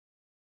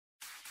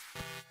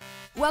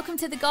Welcome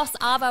to the Goss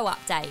Arvo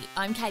update.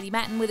 I'm Katie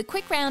Matten with a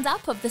quick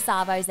roundup of the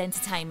Arvo's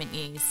entertainment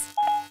news.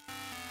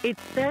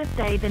 It's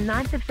Thursday, the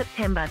 9th of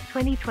September,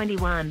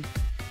 2021.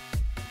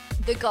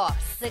 The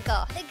Goss. The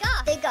Goss. The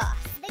Goss. The Goss.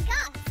 The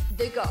Goss.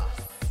 The Goss.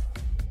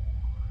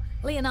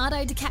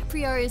 Leonardo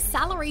DiCaprio's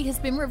salary has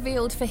been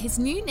revealed for his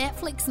new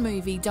Netflix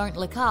movie, Don't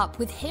Look Up,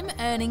 with him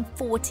earning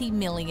 $40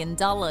 million.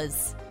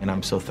 And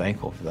I'm so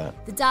thankful for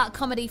that. The dark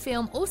comedy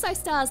film also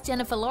stars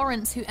Jennifer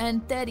Lawrence, who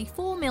earned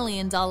 $34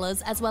 million,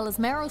 as well as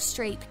Meryl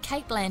Streep,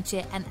 Cate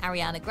Blanchett and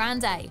Ariana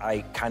Grande.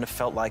 I kind of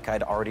felt like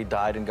I'd already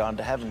died and gone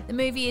to heaven. The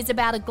movie is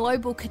about a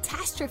global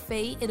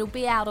catastrophe. It'll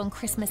be out on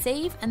Christmas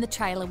Eve, and the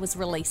trailer was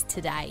released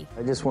today.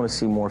 I just want to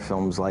see more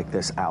films like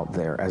this out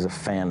there as a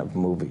fan of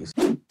movies.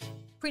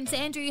 Prince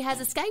Andrew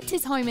has escaped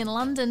his home in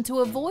London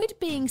to avoid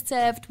being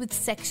served with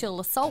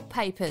sexual assault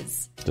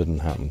papers. Didn't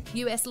happen.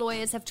 US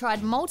lawyers have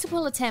tried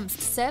multiple attempts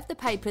to serve the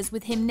papers,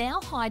 with him now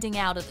hiding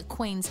out at the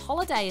Queen's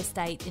holiday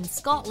estate in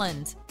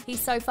Scotland. He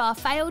so far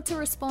failed to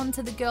respond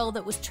to the girl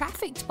that was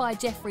trafficked by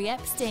Jeffrey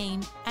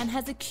Epstein and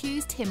has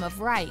accused him of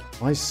rape.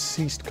 I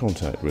ceased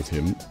contact with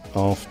him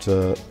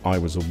after I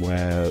was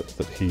aware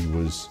that he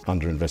was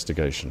under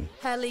investigation.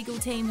 Her legal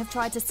team have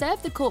tried to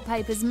serve the court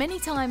papers many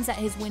times at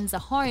his Windsor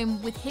home,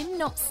 with him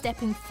not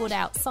stepping foot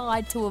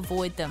outside to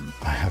avoid them.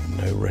 I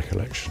have no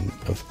recollection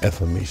of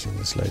ever meeting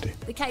this lady.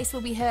 The case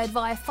will be heard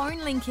via phone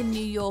link in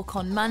New York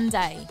on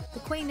Monday. The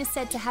Queen is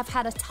said to have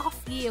had a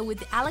tough year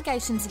with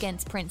allegations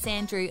against Prince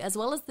Andrew, as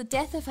well as the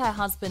death of her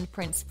husband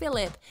Prince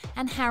Philip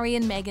and Harry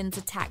and Meghan's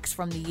attacks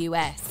from the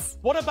US.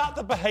 What about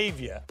the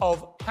behaviour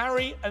of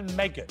Harry and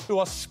Meghan, who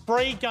are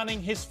spray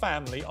gunning his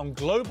family on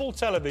global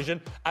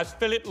television as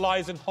Philip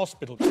lies in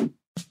hospital?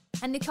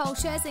 And Nicole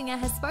Scherzinger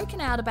has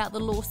spoken out about the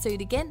lawsuit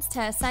against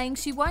her, saying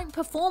she won't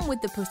perform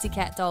with the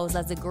Pussycat Dolls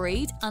as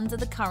agreed under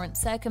the current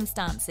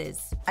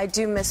circumstances. I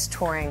do miss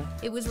touring.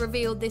 It was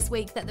revealed this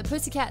week that the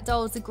Pussycat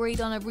Dolls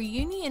agreed on a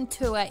reunion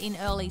tour in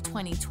early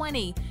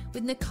 2020,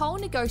 with Nicole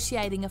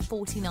negotiating a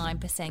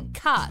 49%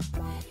 cut.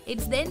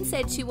 It's then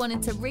said she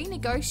wanted to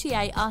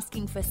renegotiate,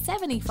 asking for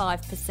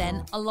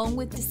 75% along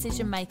with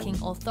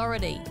decision-making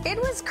authority. It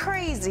was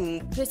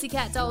crazy.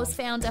 Pussycat Dolls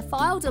founder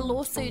filed a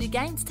lawsuit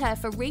against her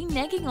for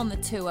reneging on the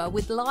tour,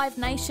 with Live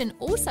Nation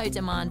also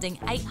demanding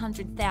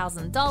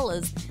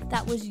 $800,000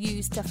 that was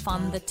used to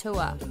fund the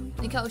tour.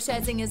 Nicole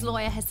Scherzinger's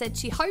lawyer has said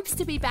she hopes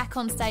to be back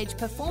on stage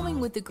performing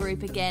with the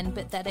group again,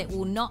 but that it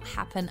will not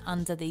happen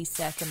under these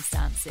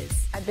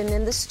circumstances. I've been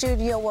in the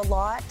studio a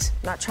lot,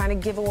 not trying to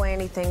give away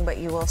anything, but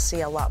you will see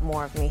a lot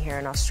more of me here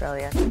in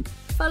Australia.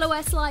 Follow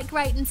us, like,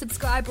 rate and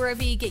subscribe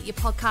wherever you get your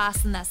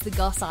podcasts, and that's the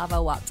Goss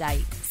Arvo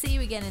update. See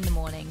you again in the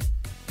morning.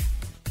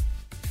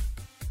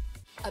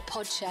 A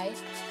Podshape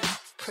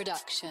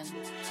production.